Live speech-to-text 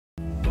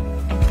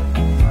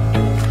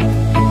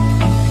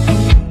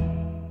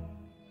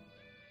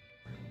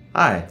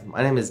Hi,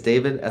 my name is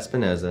David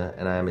Espinoza,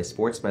 and I am a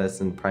sports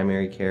medicine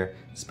primary care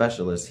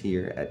specialist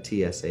here at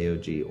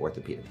TSAOG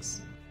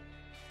Orthopedics.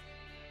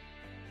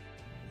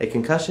 A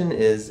concussion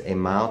is a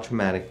mild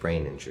traumatic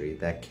brain injury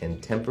that can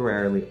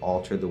temporarily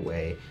alter the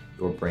way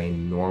your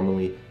brain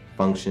normally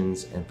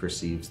functions and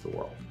perceives the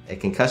world. A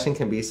concussion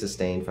can be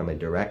sustained from a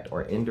direct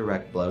or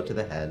indirect blow to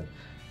the head,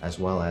 as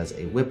well as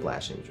a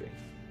whiplash injury.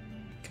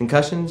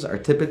 Concussions are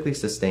typically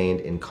sustained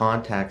in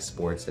contact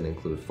sports that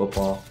include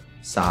football,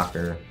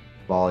 soccer,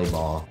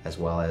 volleyball, as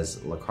well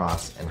as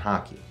lacrosse and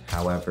hockey.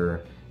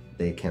 However,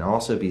 they can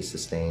also be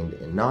sustained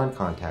in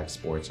non-contact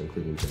sports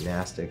including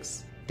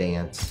gymnastics,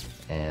 dance,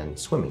 and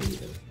swimming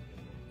even.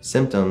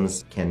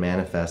 Symptoms can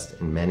manifest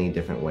in many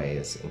different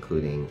ways,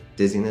 including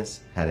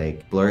dizziness,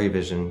 headache, blurry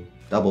vision,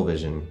 double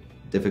vision,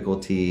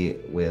 difficulty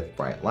with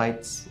bright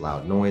lights,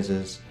 loud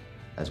noises,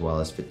 as well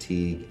as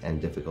fatigue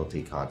and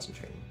difficulty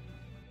concentrating.